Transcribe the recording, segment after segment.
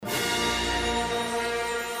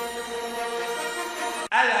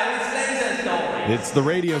It's the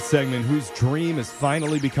radio segment whose dream has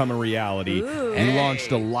finally become a reality. We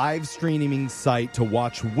launched a live streaming site to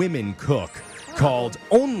watch women cook called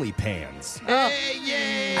OnlyPans.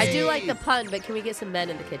 I do like the pun, but can we get some men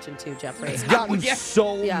in the kitchen too, Jeffrey? It's gotten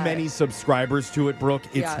so many subscribers to it, Brooke.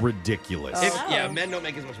 It's ridiculous. Men don't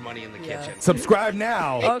make as much money in the kitchen. Subscribe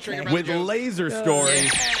now with Joe. Laser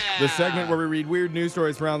Stories, the segment where we read weird news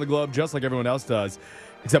stories from around the globe just like everyone else does.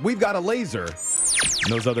 Except we've got a laser.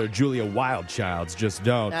 And those other Julia Wildchilds just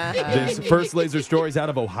don't. This first laser story is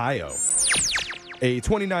out of Ohio. A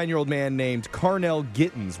 29-year-old man named Carnell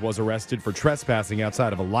Gittens was arrested for trespassing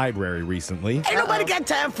outside of a library recently. Ain't nobody got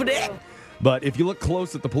time for that. But if you look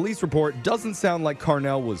close at the police report, it doesn't sound like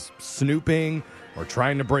Carnell was snooping or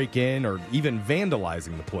trying to break in or even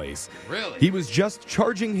vandalizing the place. Really? He was just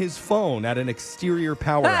charging his phone at an exterior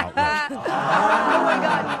power outlet. Oh, my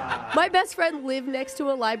God. My best friend lived next to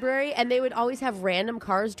a library, and they would always have random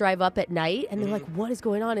cars drive up at night, and they're like, what is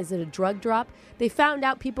going on? Is it a drug drop? They found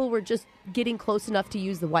out people were just getting close enough to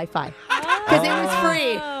use the Wi-Fi because it was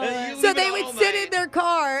free. So they would sit in their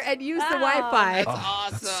car and use the Wi-Fi.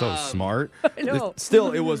 Awesome. That's so smart. I know.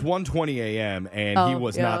 Still, it was 1:20 a.m., and he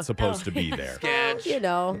was not supposed to be there. You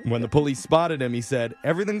know. When the police spotted him, he said,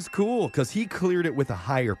 everything's cool, because he cleared it with a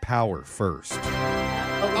higher power first.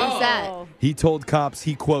 What was that? He told cops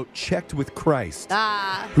he, quote, checked with Christ,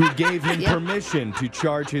 who gave him permission to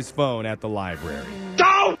charge his phone at the library.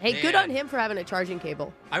 Hey, good on him for having a charging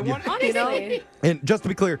cable. I want You know? And just to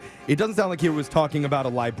be clear, it doesn't sound like he was talking about a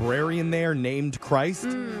librarian there named Christ.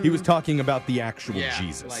 He was talking about the actual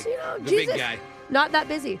Jesus. Like You know, the Jesus. big guy. Not that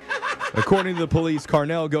busy. According to the police,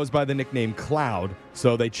 Carnell goes by the nickname Cloud,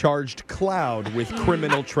 so they charged Cloud with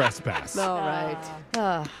criminal trespass. All right.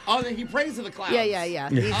 Oh, then he prays to the clouds. Yeah.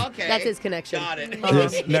 He's- Okay. That's his connection. Got it.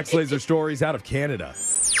 This next laser story is out of Canada.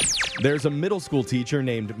 There's a middle school teacher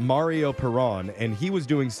named Mario Perron, and he was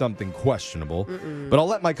doing something questionable. But I'll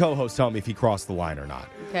let my co-host tell me if he crossed the line or not.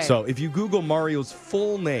 Okay. So if you Google Mario's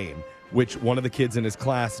full name, which one of the kids in his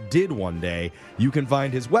class did one day, you can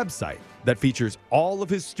find his website that features all of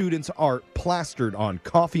his students' art plastered on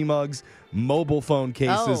coffee mugs, mobile phone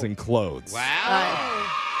cases, and clothes. Wow.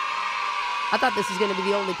 I thought this was going to be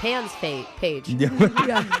the only Pans page.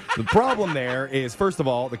 The problem there is, first of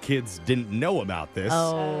all, the kids didn't know about this.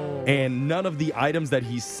 Oh. And none of the items that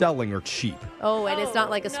he's selling are cheap. Oh, and it's not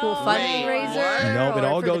like a school fundraiser? No, it or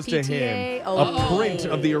all for goes the to PTA? him. Oh. A print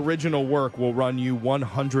of the original work will run you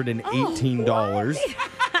 $118.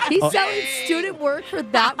 He's selling student work for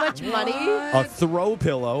that much money? A throw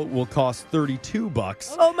pillow will cost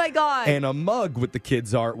 $32. Oh, my God. And a mug with the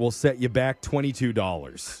kids' art will set you back $22.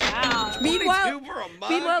 Meanwhile,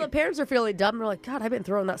 the parents are feeling dumb. They're like, God, I've been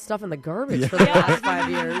throwing that stuff in the garbage for the last 5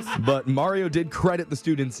 years. But Mario did credit the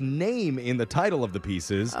student's name in the title of the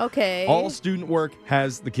pieces. Okay. All student work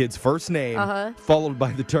has the kid's first name, followed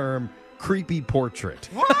by the term creepy portrait.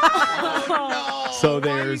 So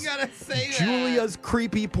there's Julia's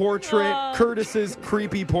creepy portrait, Curtis's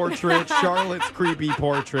creepy portrait, Charlotte's creepy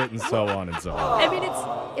portrait, and so on and so on. I mean,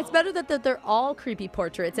 it's better that they're all creepy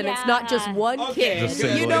portraits and it's not just one kid. Just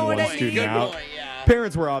singling You know what one I mean? student out.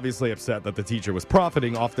 Parents were obviously upset that the teacher was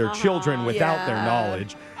profiting off their children without their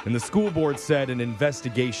knowledge, and the school board said an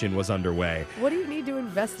investigation was underway. What do you need to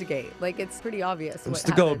investigate? Like, it's pretty obvious. Just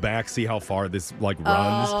to go back, see how far this runs.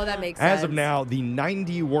 Oh, that makes sense. As of now, the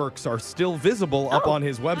 90 works are still visible up on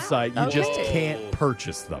his website. You just can't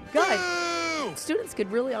purchase them. Good. Students could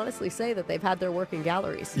really honestly say that they've had their work in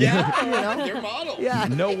galleries. Yeah, You know? your model. Yeah.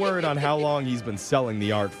 No word on how long he's been selling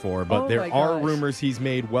the art for, but Oh there my are gosh. rumors he's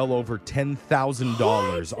made well over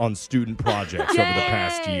 $10,000 on student projects over the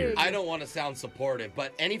past year. I don't want to sound supportive,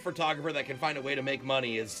 but any photographer that can find a way to make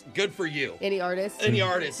money is good for you. Any artist? Any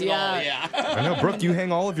artist and all, I know, Brooke, you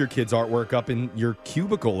hang all of your kids' artwork up in your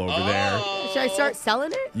cubicle over there. Should I start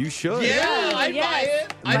selling it? You should. Yeah, I'd buy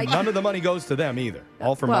it. And none of the money goes to them either.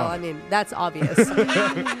 All from Well, Mama. I mean, that's obvious.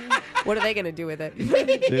 What are they going to do with it?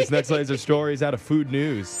 This next laser story is out of Food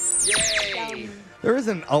News. Yay. There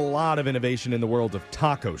isn't a lot of innovation in the world of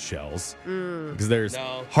taco shells because there's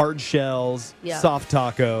No. hard shells, Yeah. soft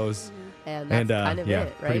tacos, And that's kind of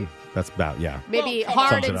it, right? That's about Maybe Well, come hard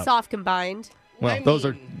Sums it and up. soft combined. Well, I those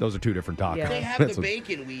are mean, two different tacos. Yeah. They have That's the what-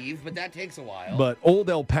 bacon weave, but that takes a while. But Old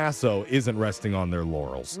El Paso isn't resting on their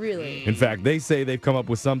laurels. Really? In fact, they say they've come up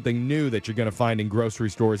with something new that you're going to find in grocery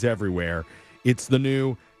stores everywhere. It's the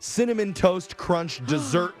new Cinnamon Toast Crunch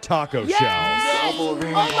Dessert Taco Shells. Oh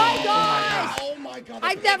my gosh! oh my God.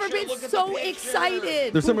 I've never been so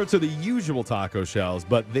excited. They're similar to the usual taco shells,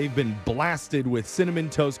 but they've been blasted with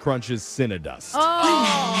Cinnamon Toast Crunch's Cinnadust.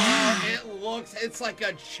 Oh, It looks It's like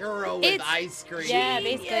a churro with It's- ice cream. Yeah,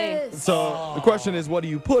 basically. Yes. So the question is, what do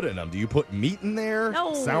you put in them? Do you put meat in there?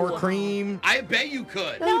 No. Sour cream? I bet you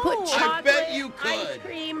could. No, you put No. chocolate, I bet you ice could.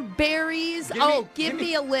 cream, berries. Give me- Give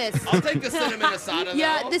me a list. I'll take the cinnamon asada.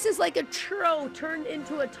 Yeah, though. this is like a churro turned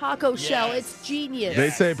into a taco shell. Yes. It's genius. They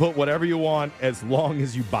say put whatever you want as long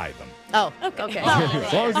as you buy them. Oh, okay.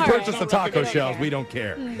 As long as you All purchase right. the taco We don't shells, care. we don't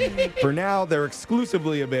care. For now, they're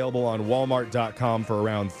exclusively available on Walmart.com for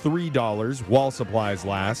around $3 while supplies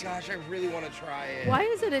last. Gosh, I really want to try it. Why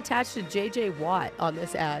is it attached to J.J. Watt on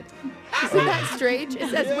this ad? Isn't that strange? It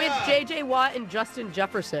says with Yeah. J.J. Watt and Justin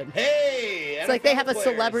Jefferson. Hey, It's like they have a players.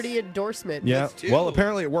 celebrity endorsement. Yeah, That's two. well,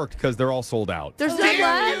 apparently it worked because they're all sold out. There's no Damn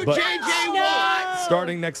you, left. But- JJ Watt.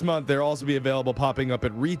 Starting next month, they'll also be available popping up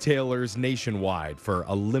at retailers nationwide for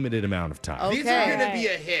a limited amount of time. These are Okay. going to be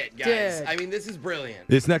a hit, guys. Dude. I mean, this is brilliant.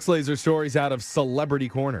 This next laser story is out of Celebrity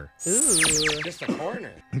Corner. Ooh. Just a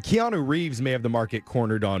corner. Keanu Reeves may have the market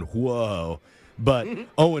cornered on Whoa, but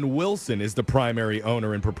Owen Wilson is the primary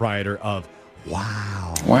owner and proprietor of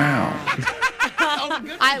Wow. Oh,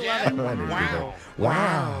 good I for love Jeff. it. Wow.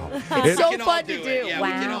 Wow. It's It- so We can all fun to do do. it. Yeah, wow.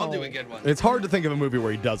 we can all do a good one. It's hard to think of a movie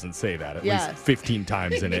where he doesn't say that at Yes. least 15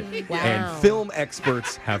 times in it. Wow. And film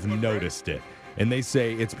experts have noticed it. And they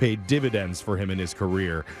say it's paid dividends for him in his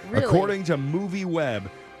career. Really? According to MovieWeb,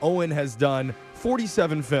 Owen has done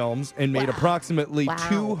 47 films and made approximately Wow.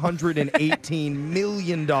 $218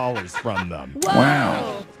 million from them. Whoa.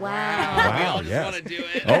 Wow. We Wow, all just yes. want to do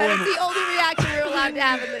it. Owen, That's the only reaction we're allowed to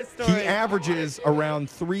have in this story. he averages around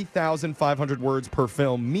 3,500 words per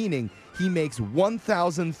film, meaning he makes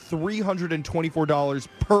 $1,324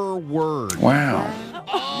 per word.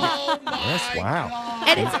 Oh, my Yes, wow. God.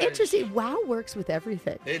 And it's interesting. Wow works with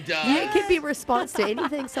everything. It does. It can be response to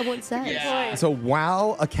anything someone says. Yeah. So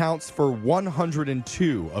wow accounts for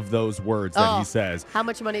 102 of those words that Oh. he says, How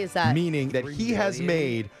much money is that? meaning that he has billion?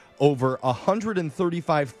 made over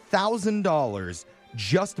 $135,000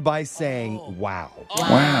 just by saying wow.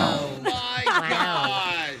 Oh, my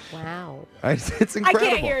gosh. Wow. It's I incredible.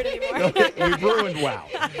 can't hear it anymore. We've ruined wow.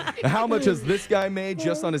 How much has this guy made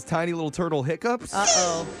just on his tiny little turtle hiccups?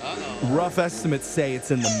 Uh-oh. Rough estimates say it's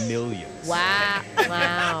in the millions. Wow.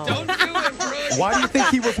 Wow. Don't do it, Brooke. Why do you think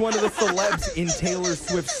he was one of the celebs in Taylor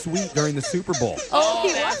Swift's suite during the Super Bowl? Oh,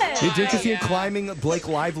 he that's was. Did you see him yeah. climbing Blake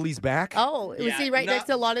Lively's back? Oh, was Yeah, he right no. next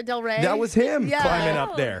to Lana Del Rey? That was him Yeah. climbing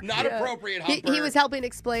up there. Not Yeah. appropriate, He Humper. was helping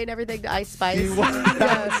explain everything to Ice Spice. He was.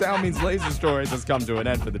 Sound Means Laser Stories has come to an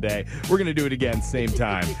end for the day. We're going to do it again same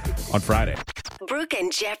time on Friday. Brooke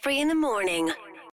and Jeffrey in the morning.